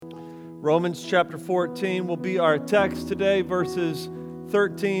Romans chapter 14 will be our text today, verses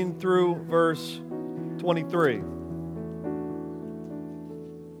 13 through verse 23.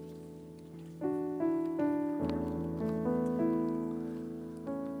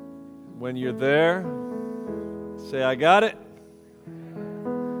 When you're there, say, "I got it."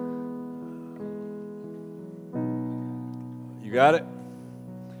 You got it?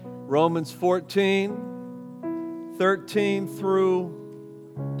 Romans 14, 13 through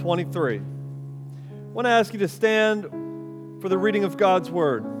 23. I want to ask you to stand for the reading of God's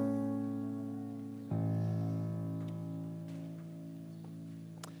Word.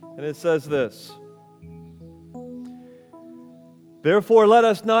 And it says this: "Therefore let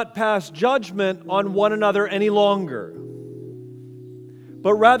us not pass judgment on one another any longer,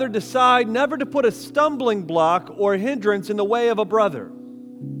 but rather decide never to put a stumbling block or hindrance in the way of a brother.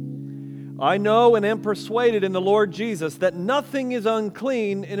 I know and am persuaded in the Lord Jesus that nothing is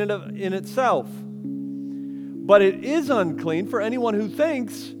unclean in itself, but it is unclean for anyone who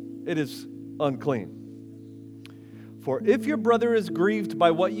thinks it is unclean. For if your brother is grieved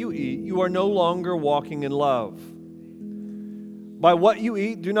by what you eat, you are no longer walking in love. By what you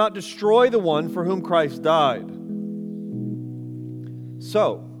eat, do not destroy the one for whom Christ died.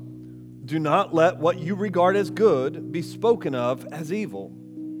 So, do not let what you regard as good be spoken of as evil.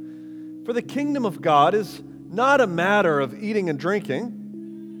 For the kingdom of God is not a matter of eating and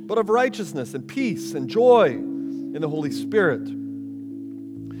drinking, but of righteousness and peace and joy in the Holy Spirit.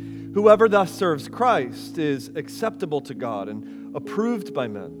 Whoever thus serves Christ is acceptable to God and approved by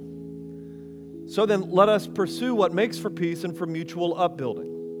men. So then let us pursue what makes for peace and for mutual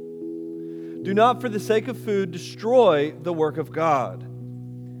upbuilding. Do not for the sake of food destroy the work of God.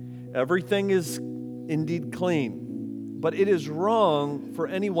 Everything is indeed clean, but it is wrong for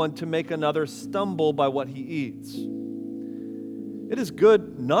anyone to make another stumble by what he eats. It is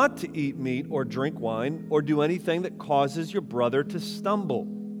good not to eat meat or drink wine or do anything that causes your brother to stumble.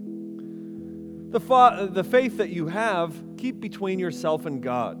 The faith that you have, keep between yourself and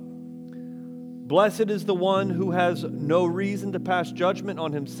God. Blessed is the one who has no reason to pass judgment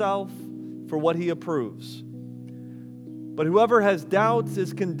on himself for what he approves. But whoever has doubts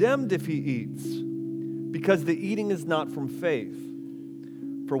is condemned if he eats, because the eating is not from faith.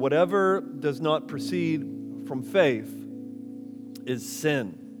 For whatever does not proceed from faith is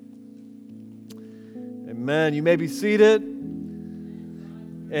sin." Amen. You may be seated.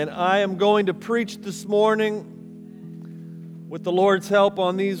 And I am going to preach this morning with the Lord's help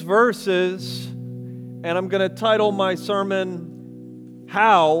on these verses. And I'm going to title my sermon,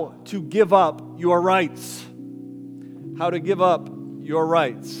 "How to Give Up Your Rights." How to give up your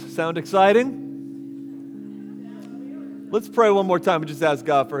rights. Sound exciting? Let's pray one more time and just ask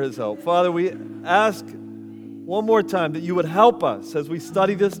God for His help. Father, we ask one more time that you would help us as we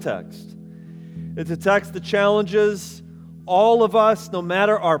study this text. It's a text that challenges all of us, no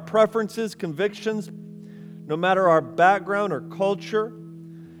matter our preferences, convictions, no matter our background or culture,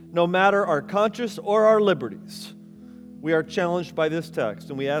 no matter our conscience or our liberties. We are challenged by this text,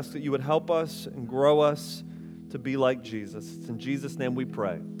 and we ask that you would help us and grow us to be like Jesus. It's in Jesus' name we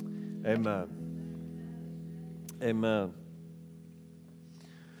pray. Amen. Amen.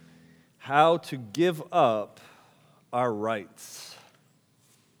 How to give up our rights.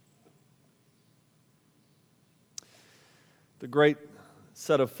 The great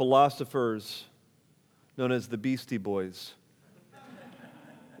set of philosophers known as the Beastie Boys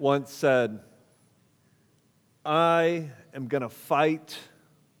once said, "I am going to fight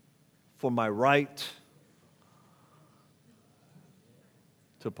for my right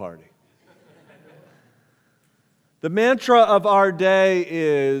to party." The mantra of our day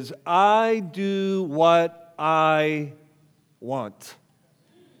is, "I do what I want."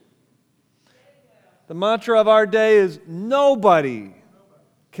 The mantra of our day is, "Nobody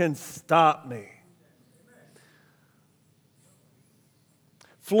can stop me."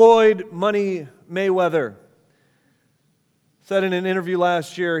 Floyd Money Mayweather said in an interview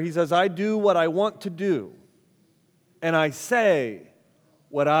last year, he says, "I do what I want to do, and I say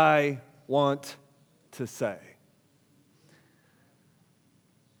what I want to say."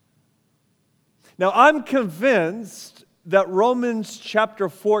 Now, I'm convinced that Romans chapter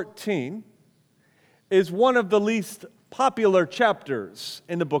 14 is one of the least popular chapters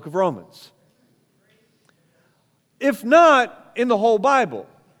in the book of Romans, if not in the whole Bible.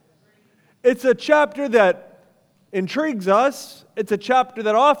 It's a chapter that intrigues us. It's a chapter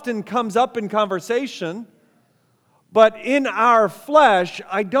that often comes up in conversation. But in our flesh,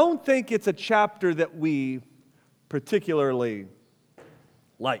 I don't think it's a chapter that we particularly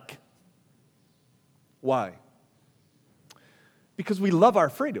like. Why? Because we love our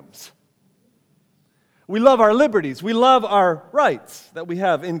freedoms. We love our liberties. We love our rights that we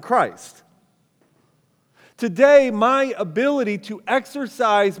have in Christ. Today, my ability to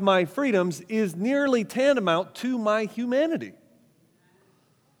exercise my freedoms is nearly tantamount to my humanity.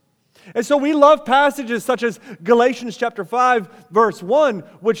 And so we love passages such as Galatians chapter 5, verse 1,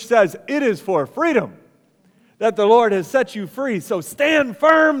 which says, "It is for freedom that the Lord has set you free, so stand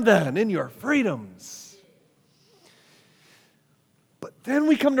firm then in your freedoms." But then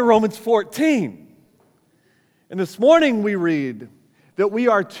we come to Romans 14. And this morning we read that we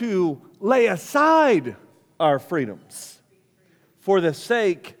are to lay aside our freedoms for the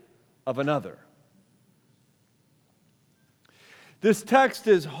sake of another. This text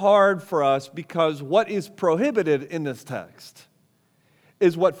is hard for us because what is prohibited in this text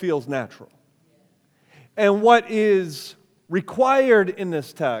is what feels natural. And what is required in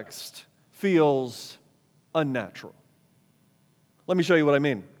this text feels unnatural. Let me show you what I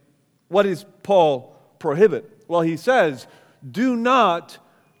mean. What does Paul prohibit? Well, he says, do not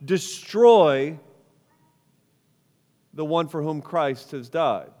destroy the one for whom Christ has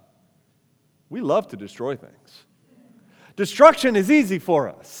died. We love to destroy things. Destruction is easy for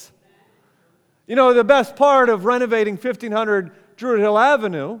us. You know, the best part of renovating 1500 Druid Hill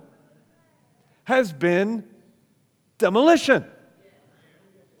Avenue has been demolition.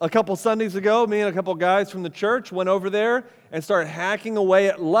 A couple Sundays ago, me and a couple guys from the church went over there and started hacking away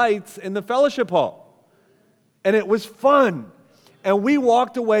at lights in the fellowship hall. And it was fun. And we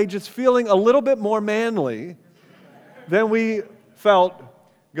walked away just feeling a little bit more manly than we felt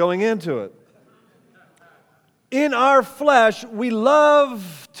going into it. In our flesh, we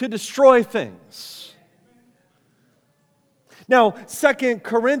love to destroy things. Now, 2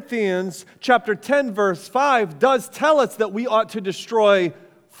 Corinthians chapter 10, verse 5 does tell us that we ought to destroy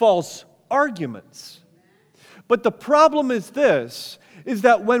false arguments. But the problem is this, is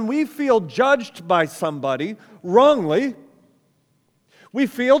that when we feel judged by somebody wrongly, we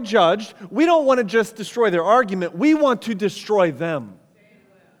feel judged, we don't want to just destroy their argument, we want to destroy them.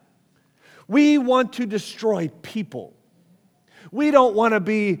 We want to destroy people. We don't want to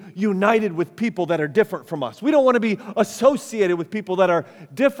be united with people that are different from us. We don't want to be associated with people that are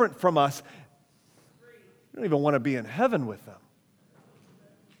different from us. We don't even want to be in heaven with them.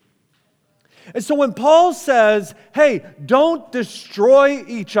 And so when Paul says, hey, don't destroy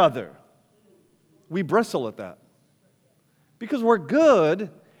each other, we bristle at that. Because we're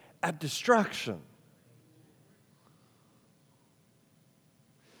good at destruction.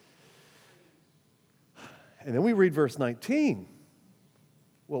 And then we read verse 19,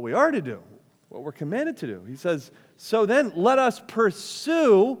 what we are to do, what we're commanded to do. He says, so then let us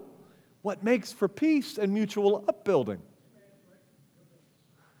pursue what makes for peace and mutual upbuilding.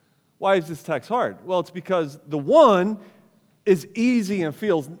 Why is this text hard? Well, it's because the one is easy and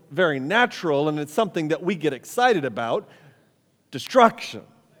feels very natural, and it's something that we get excited about, destruction.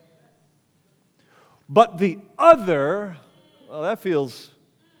 But the other, well, that feels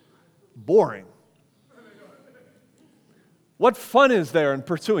boring. What fun is there in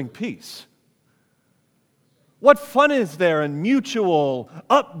pursuing peace? What fun is there in mutual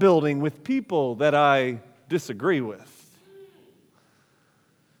upbuilding with people that I disagree with?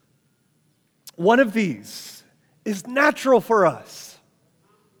 One of these is natural for us.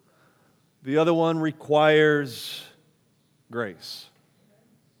 The other one requires grace.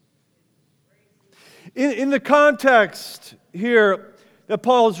 In the context here that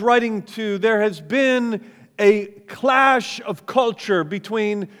Paul is writing to, there has been a clash of culture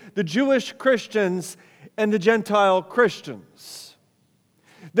between the Jewish Christians and the Gentile Christians.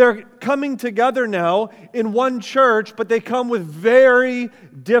 They're coming together now in one church, but they come with very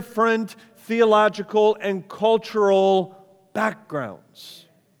different theological and cultural backgrounds.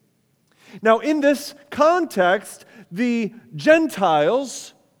 Now, in this context, the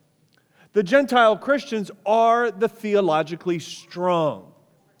Gentile Christians are the theologically strong.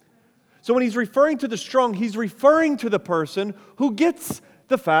 So when he's referring to the strong, he's referring to the person who gets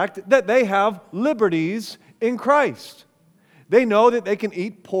the fact that they have liberties in Christ. They know that they can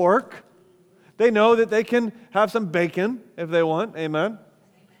eat pork. They know that they can have some bacon if they want. Amen.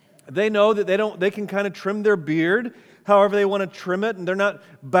 They know that they can kind of trim their beard however they want to trim it, and they're not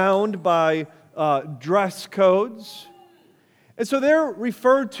bound by dress codes. And so they're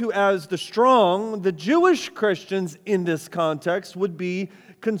referred to as the strong. The Jewish Christians in this context would be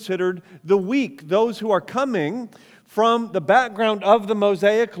considered the weak, those who are coming from the background of the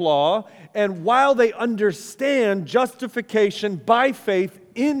Mosaic Law, and while they understand justification by faith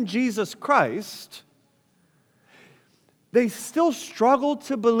in Jesus Christ, they still struggle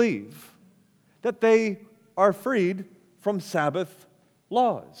to believe that they are freed from Sabbath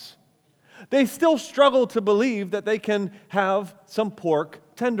laws. They still struggle to believe that they can have some pork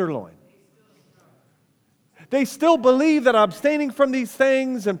tenderloin. They still believe that abstaining from these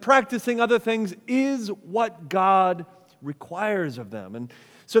things and practicing other things is what God requires of them. And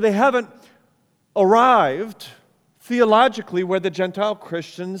so they haven't arrived theologically where the Gentile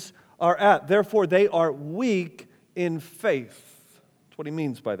Christians are at. Therefore, they are weak in faith. That's what he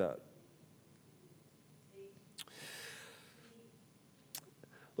means by that.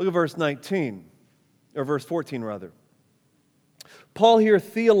 Look at verse 19, or verse 14 rather. Paul here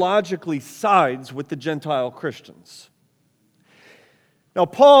theologically sides with the Gentile Christians. Now,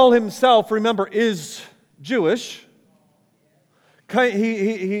 Paul himself, remember, is Jewish.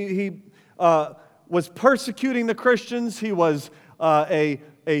 He was persecuting the Christians. He was a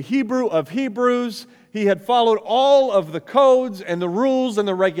Hebrew of Hebrews. He had followed all of the codes and the rules and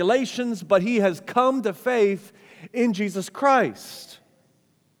the regulations, but he has come to faith in Jesus Christ.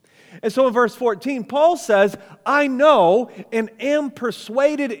 And so in verse 14, Paul says, I know and am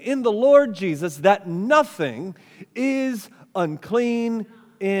persuaded in the Lord Jesus that nothing is unclean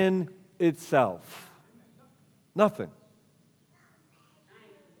in itself. Nothing.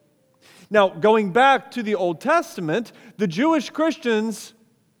 Now, going back to the Old Testament, the Jews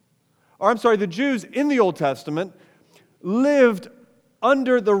in the Old Testament lived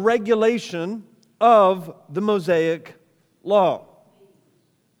under the regulation of the Mosaic Law.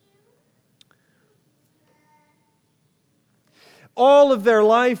 All of their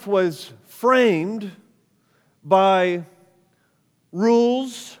life was framed by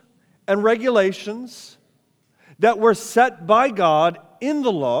rules and regulations that were set by God in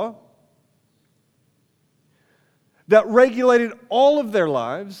the law that regulated all of their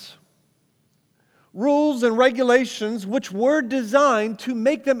lives, rules and regulations which were designed to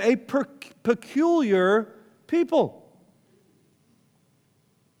make them a peculiar people.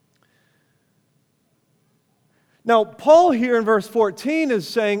 Now, Paul here in verse 14 is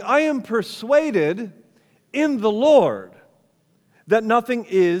saying, I am persuaded in the Lord that nothing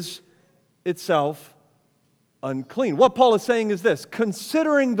is itself unclean. What Paul is saying is this: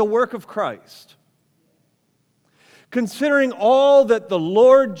 considering the work of Christ, considering all that the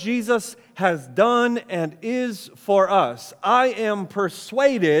Lord Jesus has done and is for us, I am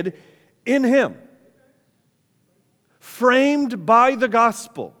persuaded in Him, framed by the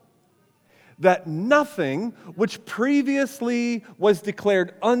gospel, that nothing which previously was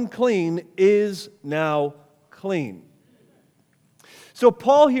declared unclean is now clean. So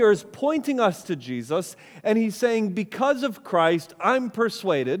Paul here is pointing us to Jesus, and he's saying, because of Christ, I'm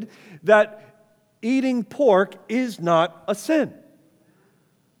persuaded that eating pork is not a sin.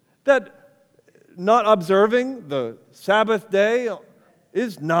 That not observing the Sabbath day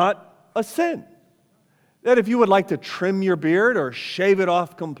is not a sin. That if you would like to trim your beard or shave it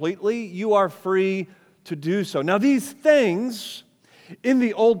off completely, you are free to do so. Now, these things in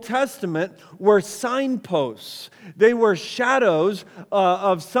the Old Testament were signposts. They were shadows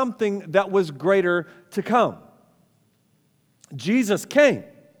of something that was greater to come. Jesus came,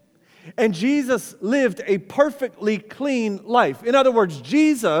 and Jesus lived a perfectly clean life. In other words,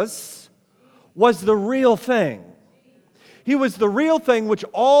 Jesus was the real thing. He was the real thing which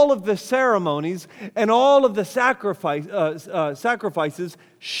all of the ceremonies and all of the sacrifices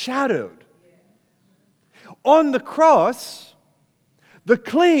shadowed. On the cross, the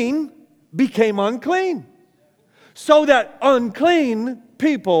clean became unclean, so that unclean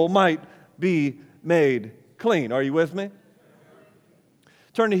people might be made clean. Are you with me?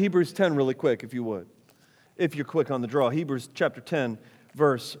 Turn to Hebrews 10 really quick, if you would. If you're quick on the draw. Hebrews chapter 10,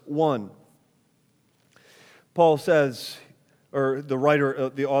 verse 1. Paul says, or the writer,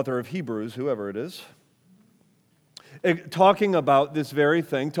 the author of Hebrews, whoever it is, talking about this very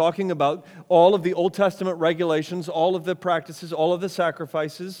thing, talking about all of the Old Testament regulations, all of the practices, all of the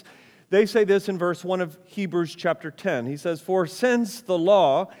sacrifices. They say this in verse 1 of Hebrews chapter 10. He says, for since the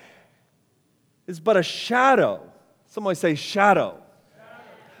law is but a shadow, somebody say shadow.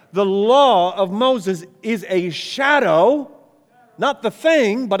 The law of Moses is a shadow, not the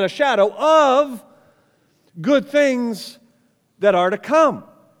thing, but a shadow of good things that are to come.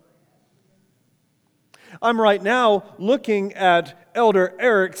 I'm right now looking at Elder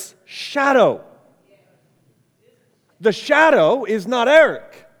Eric's shadow. The shadow is not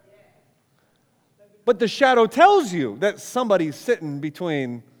Eric, but the shadow tells you that somebody's sitting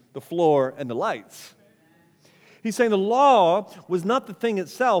between the floor and the lights. He's saying the law was not the thing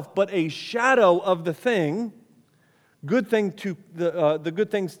itself, but a shadow of the thing, the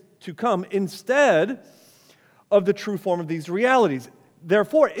good things to come, instead of the true form of these realities.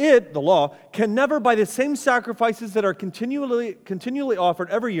 Therefore, it, the law, can never, by the same sacrifices that are continually offered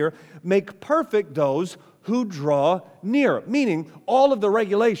every year, make perfect those who draw near. Meaning, all of the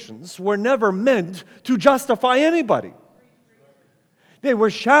regulations were never meant to justify anybody. They were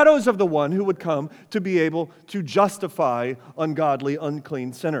shadows of the one who would come to be able to justify ungodly,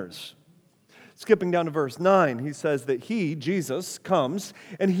 unclean sinners. Skipping down to verse 9, he says that he, Jesus, comes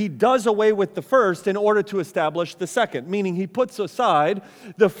and he does away with the first in order to establish the second, meaning he puts aside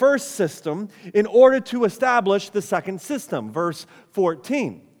the first system in order to establish the second system. Verse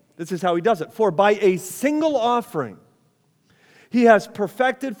 14, this is how he does it. For by a single offering, he has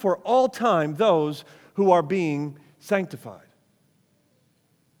perfected for all time those who are being sanctified.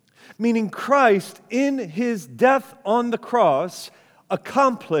 Meaning Christ, in his death on the cross,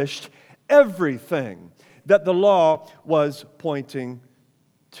 accomplished everything that the law was pointing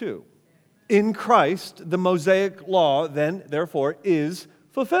to. In Christ, the Mosaic law then, therefore, is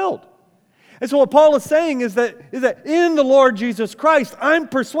fulfilled. And so what Paul is saying is that in the Lord Jesus Christ, I'm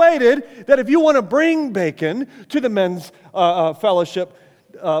persuaded that if you want to bring bacon to the men's fellowship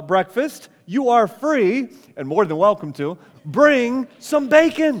breakfast, you are free, and more than welcome to, bring some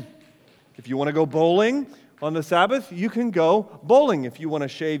bacon. If you want to go bowling on the Sabbath, you can go bowling. If you want to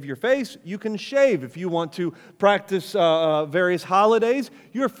shave your face, you can shave. If you want to practice various holidays,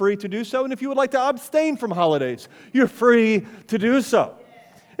 you're free to do so. And if you would like to abstain from holidays, you're free to do so.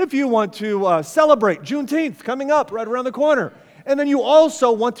 If you want to celebrate Juneteenth coming up right around the corner, and then you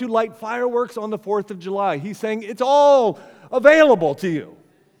also want to light fireworks on the 4th of July, he's saying it's all available to you.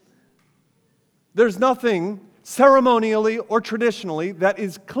 There's nothing ceremonially or traditionally that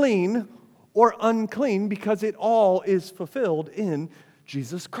is clean or unclean, because it all is fulfilled in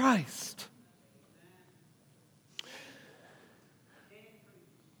Jesus Christ.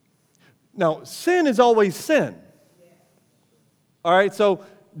 Now, sin is always sin. All right, so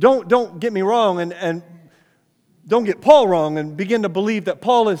don't get me wrong and don't get Paul wrong and begin to believe that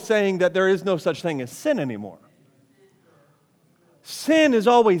Paul is saying that there is no such thing as sin anymore. Sin is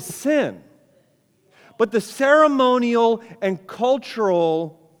always sin. But the ceremonial and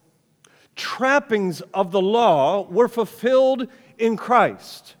cultural trappings of the law were fulfilled in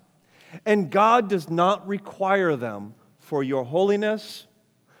Christ. And God does not require them for your holiness,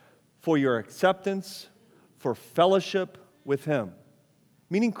 for your acceptance, for fellowship with Him.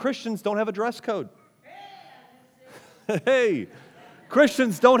 Meaning Christians don't have a dress code. Hey,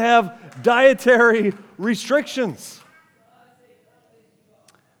 Christians don't have dietary restrictions.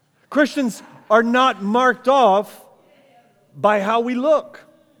 Christians are not marked off by how we look.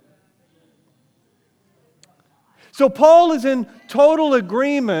 So Paul is in total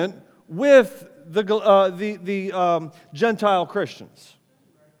agreement with the Gentile Christians.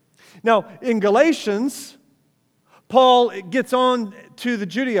 Now, in Galatians, Paul gets on to the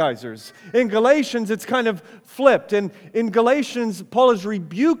Judaizers. In Galatians, it's kind of flipped. And in Galatians, Paul is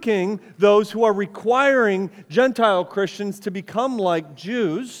rebuking those who are requiring Gentile Christians to become like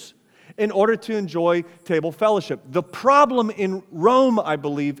Jews in order to enjoy table fellowship. The problem in Rome, I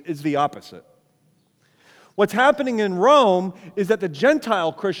believe, is the opposite. What's happening in Rome is that the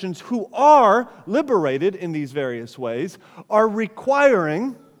Gentile Christians who are liberated in these various ways are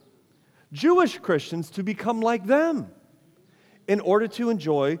requiring Jewish Christians to become like them in order to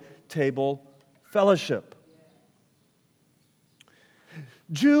enjoy table fellowship.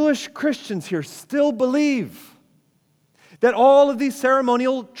 Jewish Christians here still believe that all of these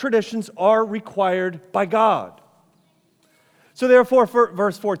ceremonial traditions are required by God. So therefore,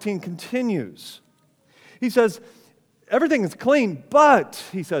 verse 14 continues. He says, everything is clean, but,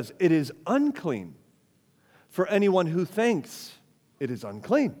 he says, it is unclean for anyone who thinks it is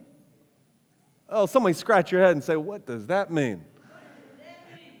unclean. Oh, somebody scratch your head and say, what does that mean?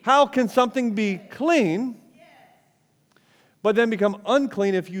 How can something be clean, but then become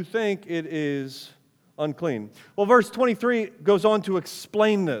unclean if you think it is unclean? Well, verse 23 goes on to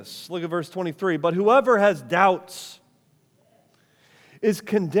explain this. Look at verse 23. But whoever has doubts is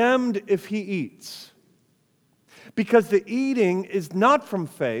condemned if he eats, because the eating is not from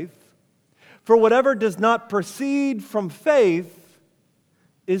faith, for whatever does not proceed from faith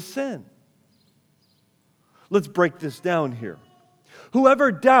is sin. Let's break this down here.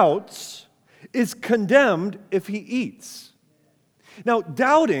 Whoever doubts is condemned if he eats. Now,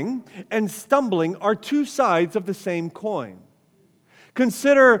 doubting and stumbling are two sides of the same coin.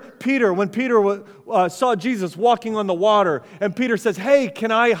 Consider Peter, when Peter saw Jesus walking on the water, and Peter says, hey, can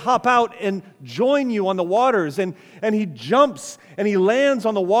I hop out and join you on the waters? And he jumps and he lands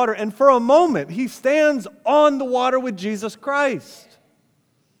on the water, and for a moment he stands on the water with Jesus Christ.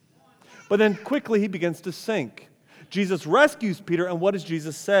 But then quickly he begins to sink. Jesus rescues Peter, and what does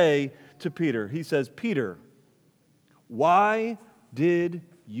Jesus say to Peter? He says, Peter, why did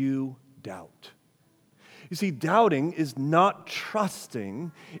you doubt? You see, doubting is not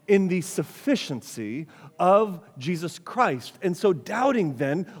trusting in the sufficiency of Jesus Christ. And so doubting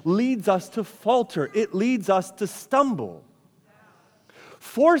then leads us to falter. It leads us to stumble.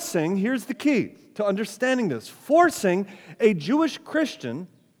 Forcing, here's the key to understanding this, forcing a Jewish Christian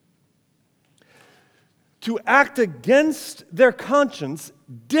to act against their conscience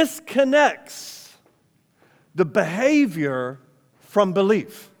disconnects the behavior from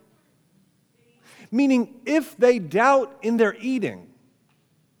belief. Meaning, if they doubt in their eating,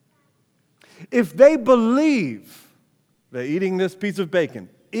 if they believe that eating this piece of bacon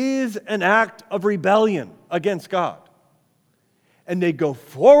is an act of rebellion against God, and they go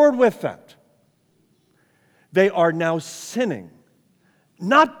forward with that, they are now sinning,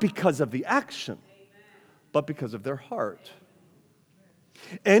 not because of the action, but because of their heart.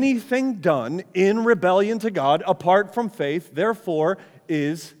 Anything done in rebellion to God, apart from faith, therefore,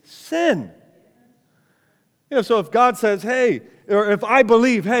 is sin. So if God says, hey, or if I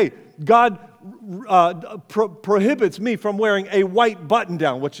believe, hey, God prohibits me from wearing a white button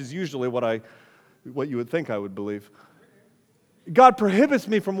down, which is usually what you would think I would believe. God prohibits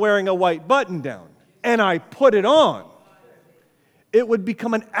me from wearing a white button down, and I put it on. It would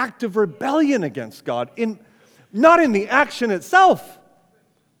become an act of rebellion against God, not in the action itself,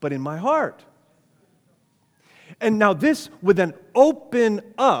 but in my heart. And now this would then open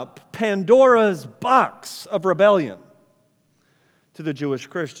up Pandora's box of rebellion to the Jewish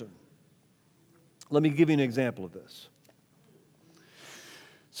Christian. Let me give you an example of this.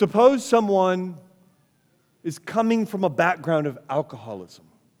 Suppose someone is coming from a background of alcoholism.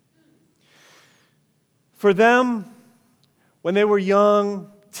 For them, when they were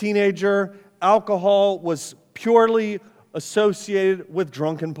young, teenager, alcohol was purely associated with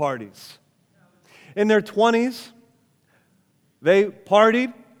drunken parties. In their 20s, they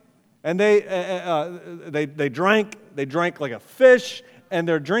partied and they drank like a fish, and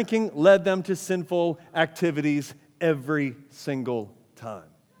their drinking led them to sinful activities every single time.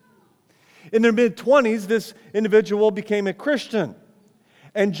 In their mid-20s, this individual became a Christian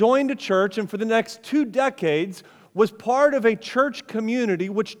and joined a church, and for the next 2 decades was part of a church community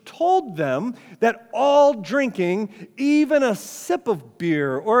which told them that all drinking, even a sip of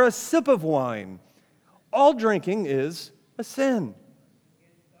beer or a sip of wine, all drinking is a sin.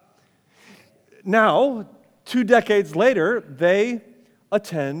 Now, 2 decades later, they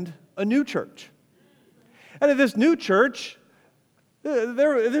attend a new church. And at this new church,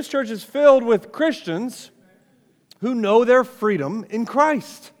 this church is filled with Christians who know their freedom in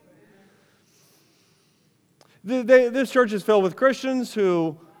Christ. This church is filled with Christians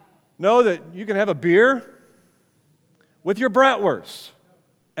who know that you can have a beer with your bratwurst,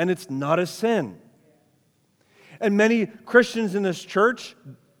 and it's not a sin. And many Christians in this church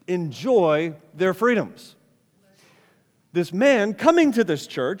enjoy their freedoms. This man coming to this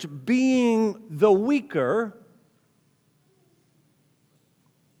church, being the weaker,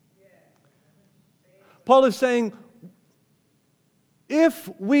 Paul is saying, if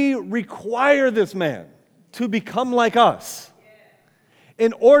we require this man to become like us,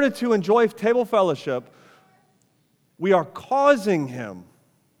 in order to enjoy table fellowship, we are causing him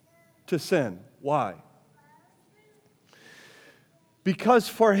to sin. Why? Because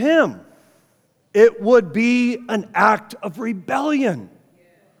for him, it would be an act of rebellion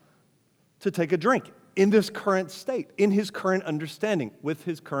to take a drink in this current state, in his current understanding, with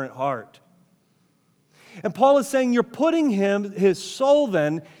his current heart. And Paul is saying you're putting his soul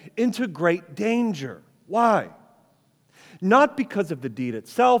then, into great danger. Why? Not because of the deed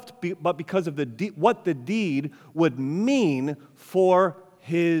itself, but because of what the deed would mean for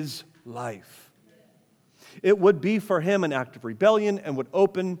his life. It would be for him an act of rebellion and would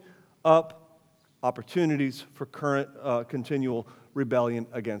open up opportunities for continual rebellion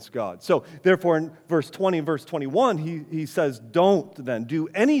against God. So, therefore, in verse 20 and verse 21, he says, don't then do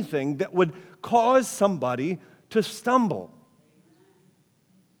anything that would cause somebody to stumble.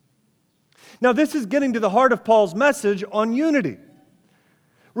 Now, this is getting to the heart of Paul's message on unity.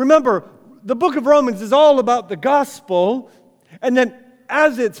 Remember, the book of Romans is all about the gospel, and then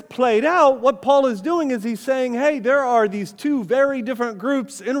as it's played out, what Paul is doing is he's saying, hey, there are these 2 very different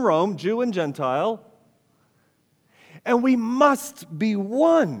groups in Rome, Jew and Gentile, and we must be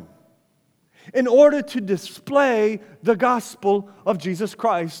one in order to display the gospel of Jesus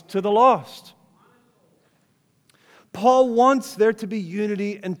Christ to the lost. Paul wants there to be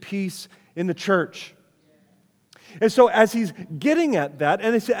unity and peace in the church. And so as he's getting at that,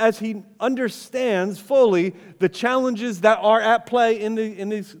 and as he understands fully the challenges that are at play in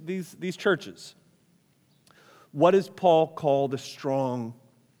these churches, what does Paul call the strong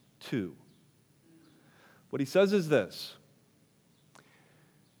two? What he says is this.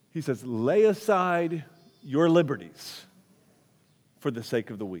 He says, lay aside your liberties for the sake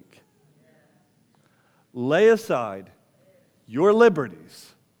of the weak. Lay aside your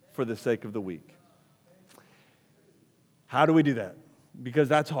liberties for the sake of the weak. How do we do that? Because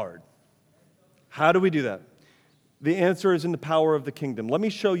that's hard. How do we do that? The answer is in the power of the kingdom. Let me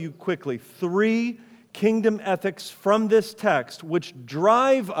show you quickly 3 kingdom ethics from this text which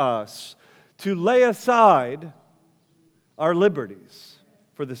drive us to lay aside our liberties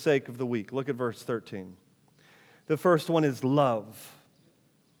for the sake of the weak. Look at verse 13. The first one is love.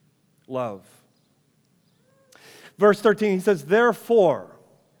 Love. Verse 13, he says, therefore,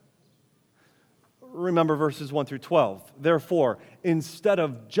 remember verses 1 through 12. Therefore, instead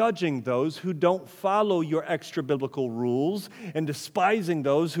of judging those who don't follow your extra-biblical rules and despising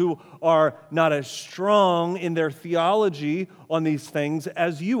those who are not as strong in their theology on these things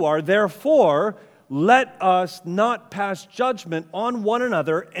as you are, therefore, let us not pass judgment on one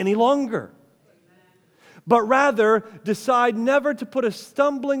another any longer, but rather decide never to put a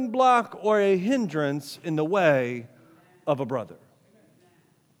stumbling block or a hindrance in the way of a brother.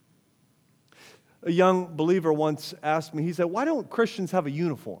 A young believer once asked me, he said, why don't Christians have a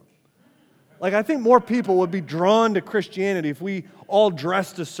uniform? Like, I think more people would be drawn to Christianity if we all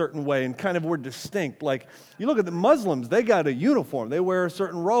dressed a certain way and kind of were distinct. Like, you look at the Muslims, they got a uniform. They wear a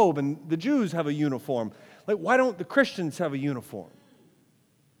certain robe, and the Jews have a uniform. Like, why don't the Christians have a uniform?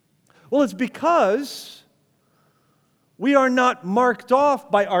 Well, it's because we are not marked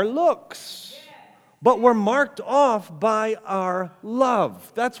off by our looks, but we're marked off by our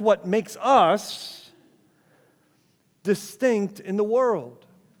love. That's what makes us distinct in the world.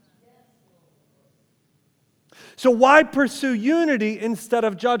 So why pursue unity instead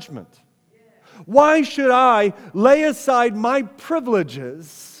of judgment? Why should I lay aside my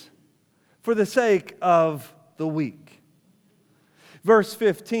privileges for the sake of the weak? Verse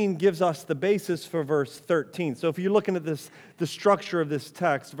 15 gives us the basis for verse 13. So if you're looking at this, the structure of this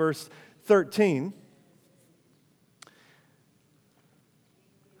text, verse 13,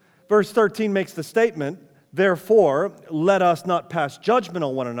 verse 13 makes the statement, therefore, let us not pass judgment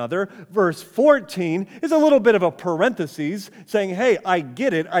on one another. Verse 14 is a little bit of a parenthesis saying, hey, I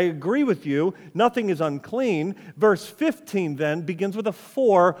get it, I agree with you, nothing is unclean. Verse 15 then begins with a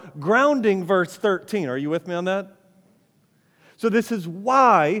 4 grounding verse 13. Are you with me on that? So this is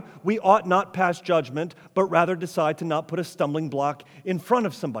why we ought not pass judgment, but rather decide to not put a stumbling block in front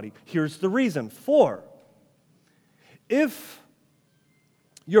of somebody. Here's the reason. 4, if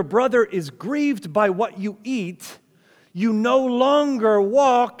your brother is grieved by what you eat, you no longer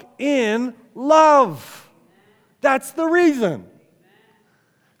walk in love. That's the reason.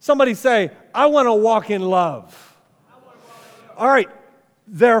 Somebody say, I want to walk in love. All right,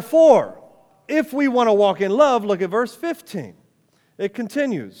 therefore, if we want to walk in love, look at verse 15. It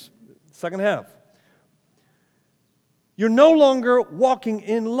continues, second half. You're no longer walking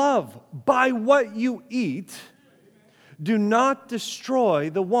in love. By what you eat, do not destroy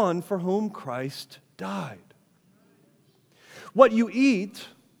the one for whom Christ died. What you eat,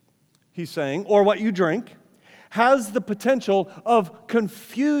 he's saying, or what you drink, has the potential of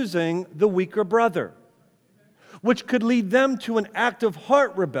confusing the weaker brother, which could lead them to an act of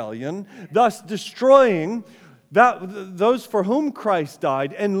heart rebellion, thus destroying those for whom Christ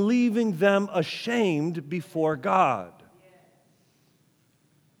died and leaving them ashamed before God.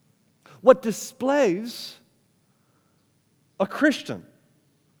 What displays a Christian,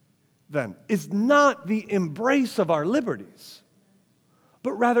 then, is not the embrace of our liberties,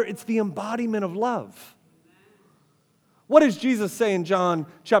 but rather it's the embodiment of love. What does Jesus say in John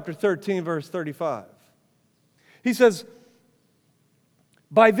chapter 13, verse 35? He says,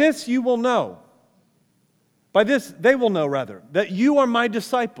 by this you will know, by this they will know, rather, that you are my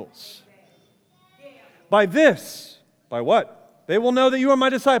disciples. By this, by what? They will know that you are my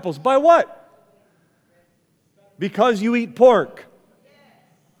disciples. By what? Because you eat pork.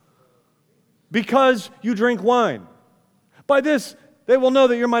 Because you drink wine. By this, they will know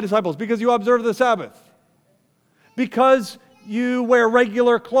that you're my disciples, because you observe the Sabbath. Because you wear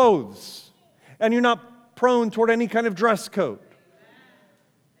regular clothes, and you're not prone toward any kind of dress code.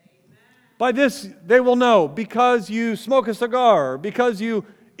 By this, they will know, because you smoke a cigar, or because you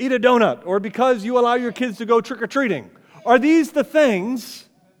eat a donut, or because you allow your kids to go trick-or-treating. Are these the things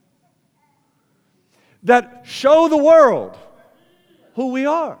that show the world who we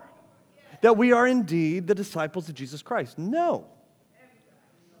are? that we are indeed the disciples of Jesus Christ. No.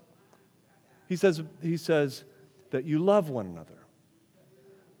 He says that you love one another.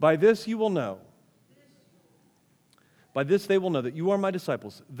 By this you will know. By this they will know that you are my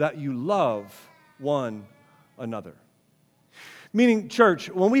disciples, that you love one another. Meaning, church,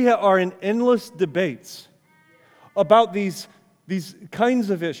 when we are in endless debates about these kinds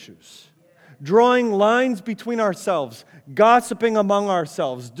of issues, drawing lines between ourselves, gossiping among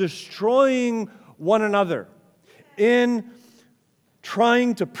ourselves, destroying one another in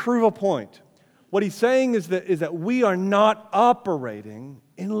trying to prove a point, what he's saying is that we are not operating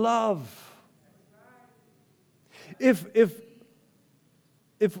in love. If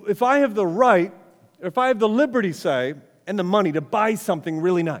I have the right, if I have the liberty, say, and the money to buy something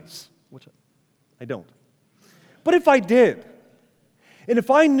really nice, which I don't, but if I did, and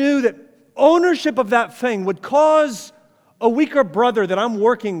if I knew that ownership of that thing would cause a weaker brother that I'm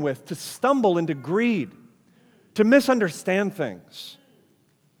working with to stumble into greed, to misunderstand things,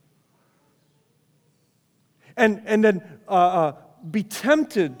 and then be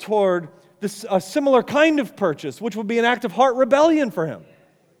tempted toward a similar kind of purchase, which would be an act of heart rebellion for him,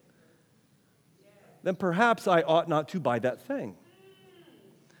 then perhaps I ought not to buy that thing.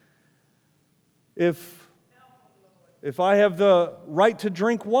 If I have the right to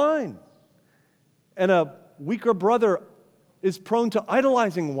drink wine, and a weaker brother is prone to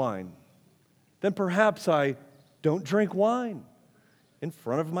idolizing wine, then perhaps I don't drink wine in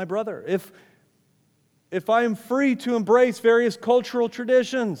front of my brother. If I am free to embrace various cultural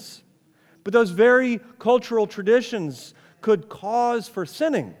traditions, but those very cultural traditions could cause for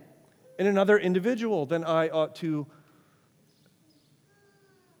sinning in another individual, then I ought to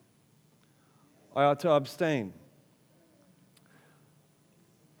abstain.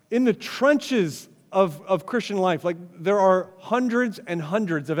 In the trenches of Christian life, like there are hundreds and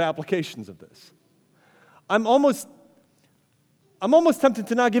hundreds of applications of this. I'm almost tempted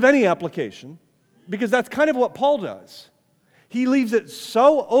to not give any application, because that's kind of what Paul does. He leaves it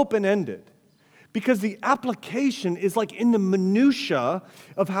so open-ended because the application is like in the minutia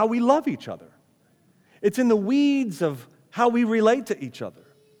of how we love each other. It's in the weeds of how we relate to each other.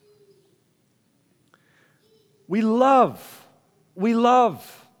 We love.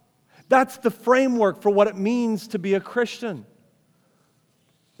 That's the framework for what it means to be a Christian.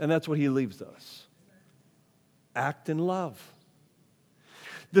 And that's what he leaves us. Act in love.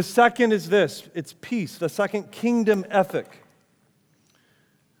 The second is this, it's peace, the second kingdom ethic,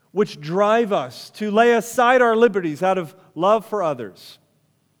 which drive us to lay aside our liberties out of love for others,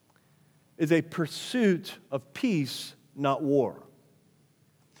 is a pursuit of peace, not war.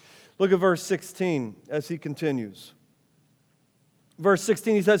 Look at verse 16 as he continues. Verse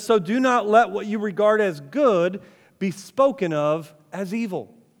 16, he says, "So do not let what you regard as good be spoken of as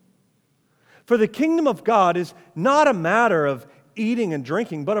evil. For the kingdom of God is not a matter of eating and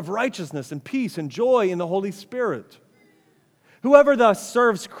drinking, but of righteousness and peace and joy in the Holy Spirit. Whoever thus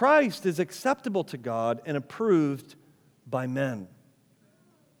serves Christ is acceptable to God and approved by men."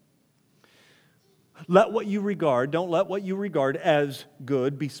 Don't let what you regard as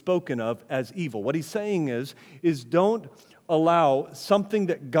good be spoken of as evil. What he's saying is don't allow something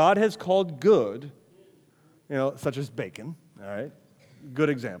that God has called good, such as bacon, all right? Good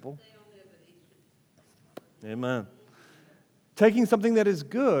example. Amen. Taking something that is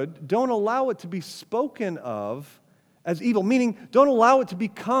good, don't allow it to be spoken of as evil, meaning don't allow it to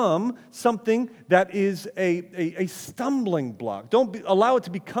become something that is a stumbling block. Don't allow it to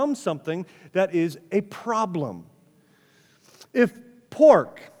become something that is a problem. If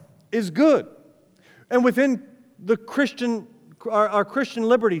pork is good, and within the our Christian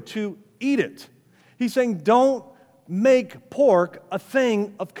liberty to eat it, he's saying don't make pork a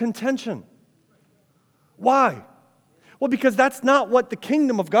thing of contention. Why? Well, because that's not what the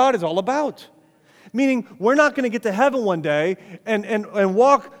kingdom of God is all about. Meaning, we're not going to get to heaven one day and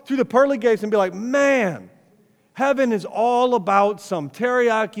walk through the pearly gates and be like, man, heaven is all about some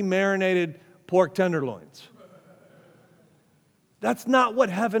teriyaki marinated pork tenderloins. That's not what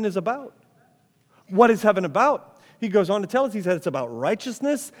heaven is about. What is heaven about? He goes on to tell us, he said it's about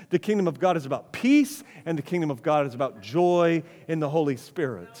righteousness, the kingdom of God is about peace, and the kingdom of God is about joy in the Holy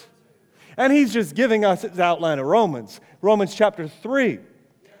Spirit. And he's just giving us his outline of Romans. Romans chapter 3,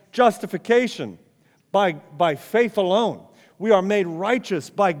 justification by faith alone. We are made righteous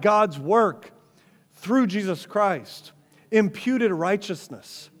by God's work through Jesus Christ. Imputed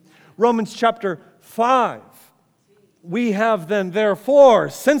righteousness. Romans chapter 5, we have then therefore,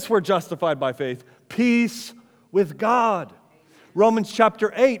 since we're justified by faith, peace with God. Romans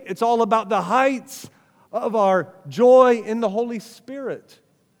chapter 8, it's all about the heights of our joy in the Holy Spirit.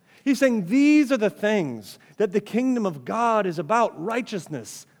 He's saying these are the things that the kingdom of God is about: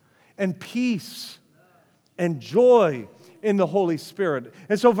 righteousness and peace and joy in the Holy Spirit.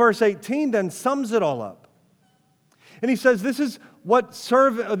 And so verse 18 then sums it all up. And he says this is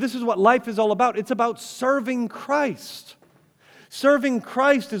what life is all about. It's about serving Christ. Serving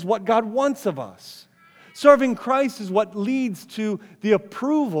Christ is what God wants of us. Serving Christ is what leads to the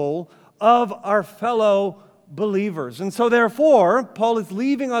approval of our fellow believers. And so therefore, Paul is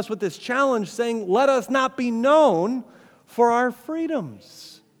leaving us with this challenge saying, let us not be known for our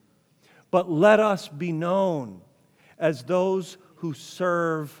freedoms, but let us be known as those who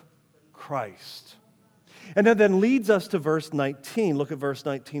serve Christ. And that then leads us to verse 19. Look at verse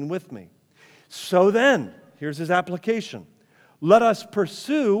 19 with me. So then, here's his application. Let us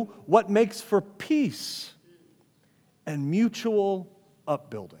pursue what makes for peace and mutual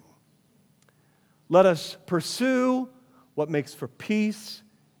upbuilding. Let us pursue what makes for peace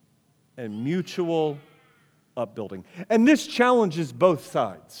and mutual upbuilding. And this challenges both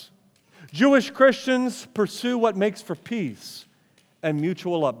sides. Jewish Christians pursue what makes for peace and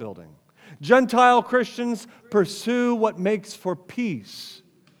mutual upbuilding. Gentile Christians pursue what makes for peace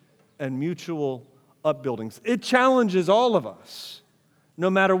and mutual upbuildings. It challenges all of us, no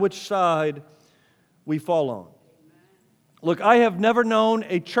matter which side we fall on. Look, I have never known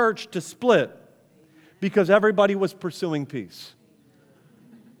a church to split because everybody was pursuing peace.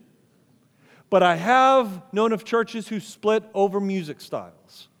 But I have known of churches who split over music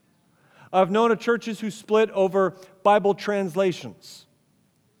styles. I've known of churches who split over Bible translations.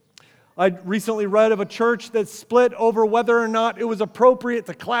 I recently read of a church that split over whether or not it was appropriate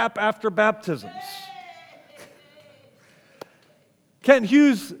to clap after baptisms. Kent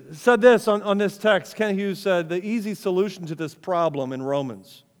Hughes said this on this text. Kent Hughes said, the easy solution to this problem in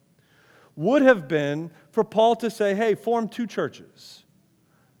Romans would have been for Paul to say, hey, form two churches.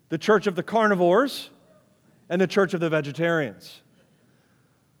 The church of the carnivores and the church of the vegetarians.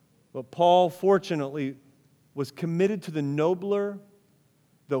 But Paul, fortunately, was committed to the nobler,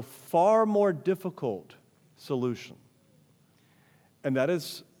 though far more difficult, solution. And that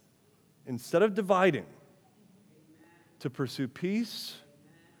is, instead of dividing, to pursue peace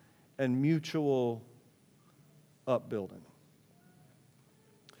and mutual upbuilding.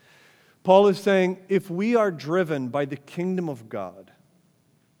 Paul is saying, if we are driven by the kingdom of God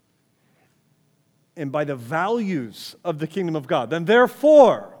and by the values of the kingdom of God, then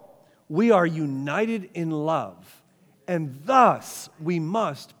therefore we are united in love, and thus we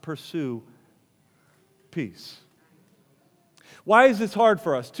must pursue peace. Why is this hard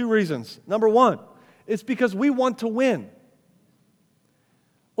for us? Two reasons. Number one, it's because we want to win.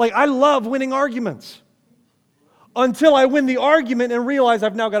 Like, I love winning arguments until I win the argument and realize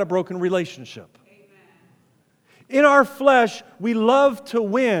I've now got a broken relationship. Amen. In our flesh, we love to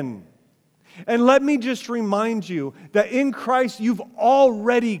win. And let me just remind you that in Christ, you've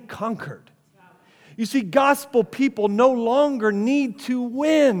already conquered. You see, gospel people no longer need to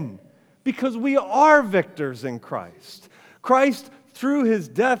win because we are victors in Christ. Christ, through his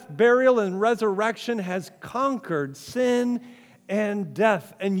death, burial, and resurrection, has conquered sin and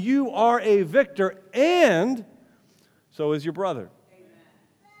death. And you are a victor, and so is your brother. Amen.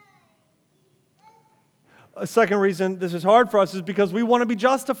 A second reason this is hard for us is because we want to be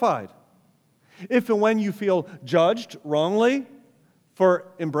justified. If and when you feel judged wrongly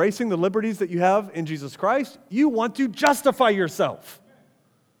for embracing the liberties that you have in Jesus Christ, you want to justify yourself.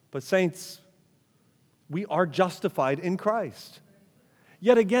 But saints, we are justified in Christ.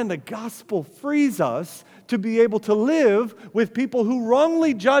 Yet again, the gospel frees us to be able to live with people who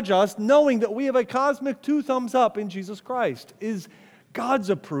wrongly judge us, knowing that we have a cosmic 2 thumbs up in Jesus Christ. Is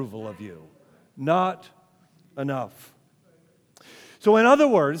God's approval of you not enough? So in other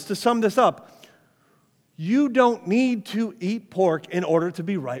words, to sum this up, you don't need to eat pork in order to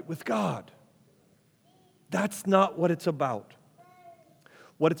be right with God. That's not what it's about.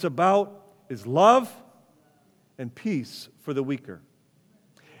 What it's about is love and peace for the weaker.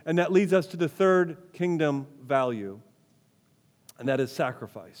 And that leads us to the third kingdom value, and that is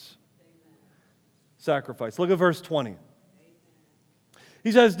sacrifice. Amen. Sacrifice. Look at verse 20. Amen.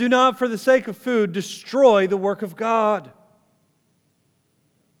 He says, do not for the sake of food destroy the work of God.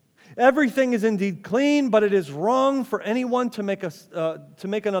 Everything is indeed clean, but it is wrong for anyone to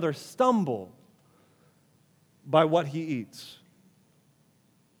make another stumble by what he eats.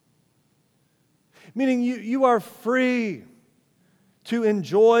 Meaning you are free to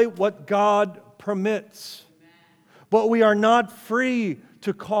enjoy what God permits. But we are not free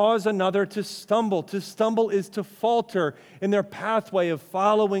to cause another to stumble. To stumble is to falter in their pathway of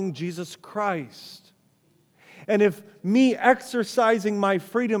following Jesus Christ. And if me exercising my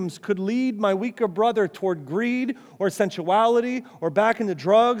freedoms could lead my weaker brother toward greed or sensuality or back into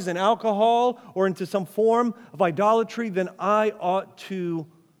drugs and alcohol or into some form of idolatry, then I ought to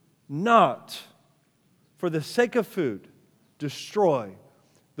not, for the sake of food, destroy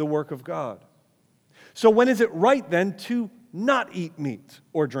the work of God. So when is it right then to not eat meat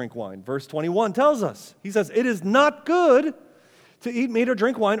or drink wine? Verse 21 tells us. He says, it is not good to eat meat or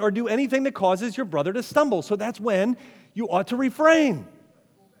drink wine or do anything that causes your brother to stumble. So that's when you ought to refrain.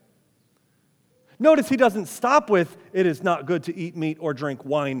 Notice he doesn't stop with, it is not good to eat meat or drink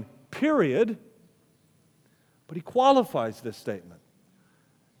wine, period. But he qualifies this statement.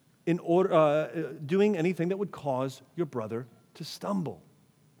 In order, doing anything that would cause your brother to stumble.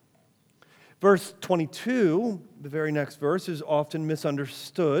 Verse 22, the very next verse, is often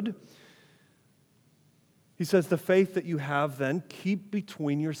misunderstood. He says, the faith that you have then, keep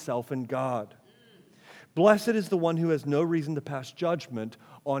between yourself and God. Blessed is the one who has no reason to pass judgment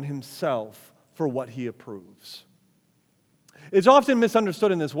on himself for what he approves. It's often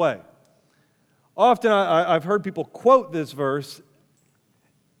misunderstood in this way. Often I've heard people quote this verse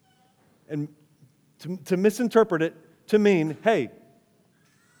and to misinterpret it to mean, hey,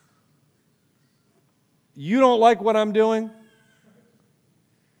 you don't like what I'm doing?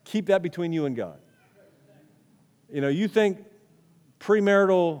 Keep that between you and God. You know, you think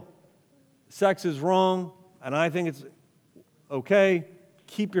premarital sex is wrong, and I think it's okay.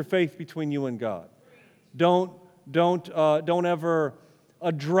 Keep your faith between you and God. Don't ever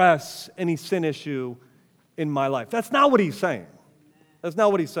address any sin issue in my life. That's not what he's saying. That's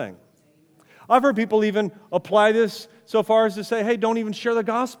not what he's saying. I've heard people even apply this so far as to say, hey, don't even share the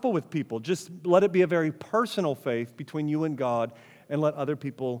gospel with people. Just let it be a very personal faith between you and God and let other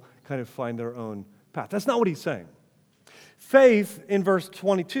people kind of find their own path. That's not what he's saying. Faith in verse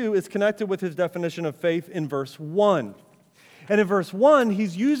 22 is connected with his definition of faith in verse 1. And in verse 1,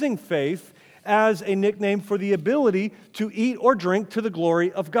 he's using faith as a nickname for the ability to eat or drink to the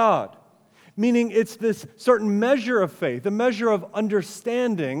glory of God. Meaning it's this certain measure of faith, a measure of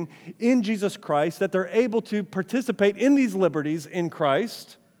understanding in Jesus Christ that they're able to participate in these liberties in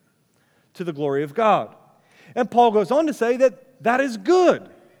Christ to the glory of God. And Paul goes on to say that that is good.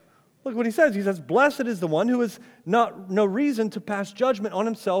 Look what he says. He says, blessed is the one who has no reason to pass judgment on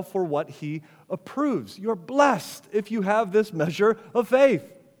himself for what he approves. You're blessed if you have this measure of faith.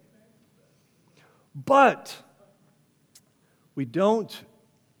 But we don't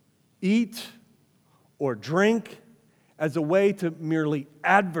eat or drink as a way to merely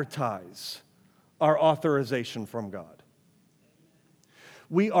advertise our authorization from God.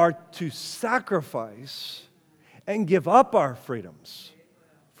 We are to sacrifice and give up our freedoms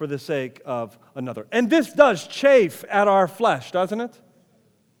for the sake of another. And this does chafe at our flesh, doesn't it?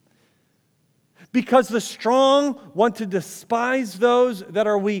 Because the strong want to despise those that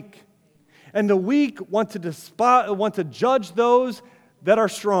are weak, and the weak want to judge those that are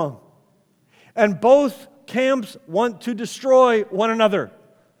strong. And both camps want to destroy one another.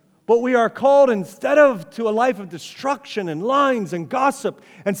 But we are called, instead of to a life of destruction and lines and gossip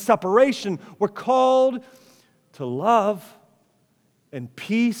and separation, we're called to love and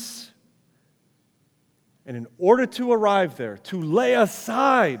peace. And in order to arrive there, to lay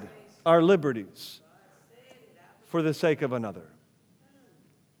aside our liberties for the sake of another.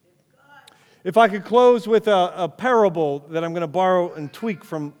 If I could close with a parable that I'm going to borrow and tweak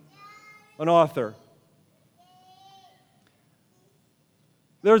from an author.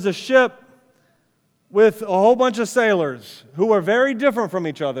 There's a ship with a whole bunch of sailors who were very different from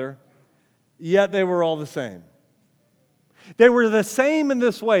each other, yet they were all the same. They were the same in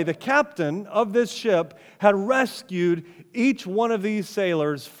this way. The captain of this ship had rescued each one of these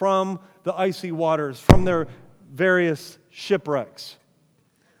sailors from the icy waters, from their various shipwrecks.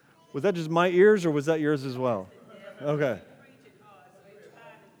 Was that just my ears, or was that yours as well? Okay.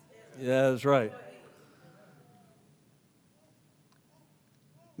 Yeah, that's right.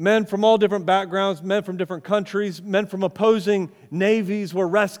 Men from all different backgrounds, men from different countries, men from opposing navies were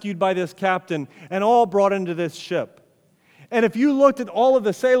rescued by this captain and all brought into this ship. And if you looked at all of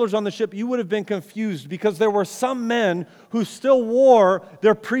the sailors on the ship, you would have been confused because there were some men who still wore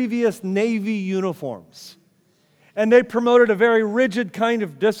their previous Navy uniforms. And they promoted a very rigid kind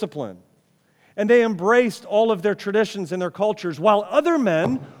of discipline. And they embraced all of their traditions and their cultures, while other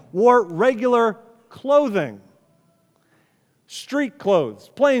men wore regular clothing. Street clothes,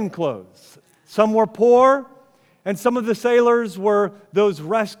 plain clothes. Some were poor, and some of the sailors were those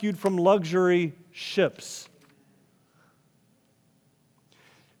rescued from luxury ships.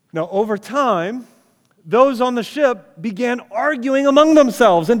 Now, over time, those on the ship began arguing among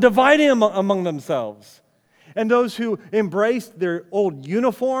themselves and dividing among themselves. And those who embraced their old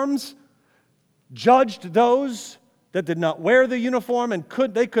uniforms judged those that did not wear the uniform, and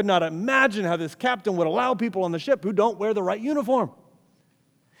they could not imagine how this captain would allow people on the ship who don't wear the right uniform.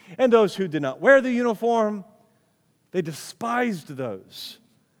 And those who did not wear the uniform, they despised those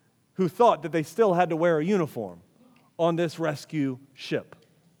who thought that they still had to wear a uniform on this rescue ship.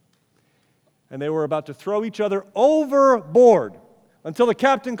 And they were about to throw each other overboard until the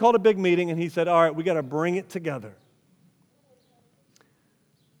captain called a big meeting and he said, all right, we got to bring it together.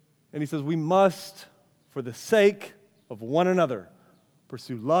 And he says, we must, for the sake of one another,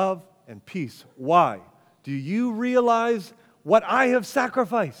 pursue love and peace. Why? Do you realize what I have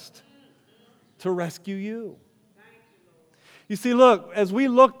sacrificed to rescue you? You see, look, as we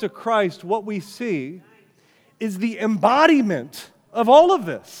look to Christ, what we see is the embodiment of all of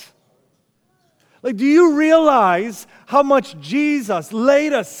this. Like, do you realize how much Jesus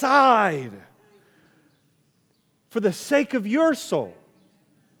laid aside for the sake of your soul?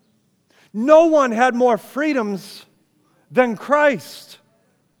 No one had more freedoms than Christ.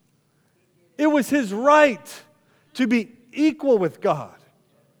 It was his right to be equal with God.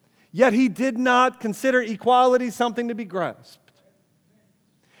 Yet he did not consider equality something to be grasped.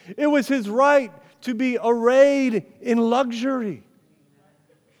 It was his right to be arrayed in luxury.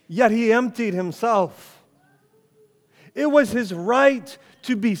 Yet he emptied himself. It was his right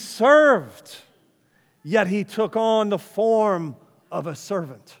to be served. Yet he took on the form of a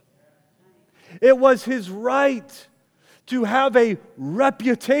servant. It was his right to have a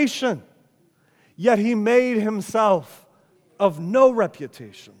reputation. Yet he made himself of no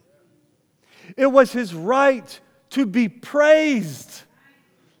reputation. It was his right to be praised.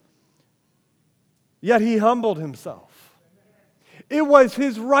 Yet he humbled himself. It was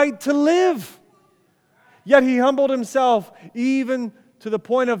his right to live. Yet he humbled himself even to the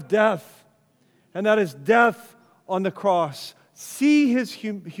point of death. And that is death on the cross. See his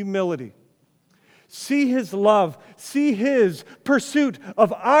humility. See his love. See his pursuit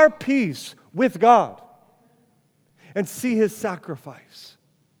of our peace with God. And see his sacrifice.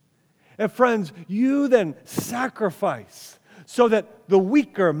 And friends, you then sacrifice so that the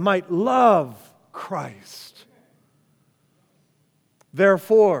weaker might love Christ.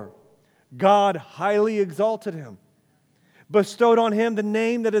 Therefore, God highly exalted him, bestowed on him the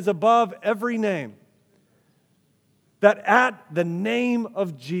name that is above every name, that at the name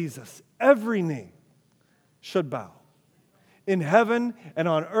of Jesus, every knee should bow, in heaven and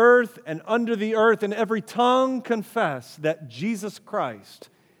on earth and under the earth, and every tongue confess that Jesus Christ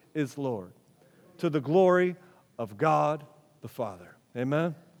is Lord, to the glory of God the Father.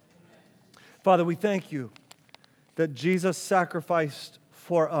 Amen. Father, we thank you that Jesus sacrificed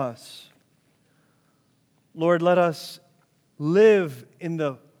for us. Lord, let us live in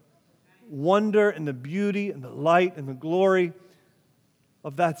the wonder and the beauty and the light and the glory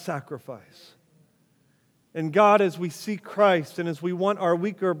of that sacrifice. And God, as we see Christ and as we want our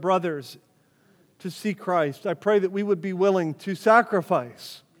weaker brothers to see Christ, I pray that we would be willing to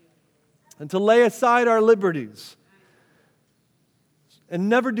sacrifice and to lay aside our liberties and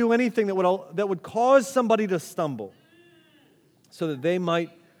never do anything that would cause somebody to stumble, so that they might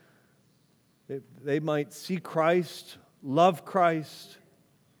see Christ, love Christ.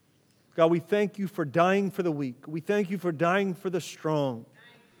 God, we thank you for dying for the weak. We thank you for dying for the strong.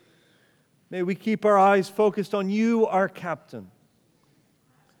 May we keep our eyes focused on you, our captain.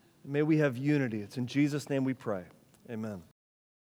 May we have unity. It's in Jesus' name we pray. Amen.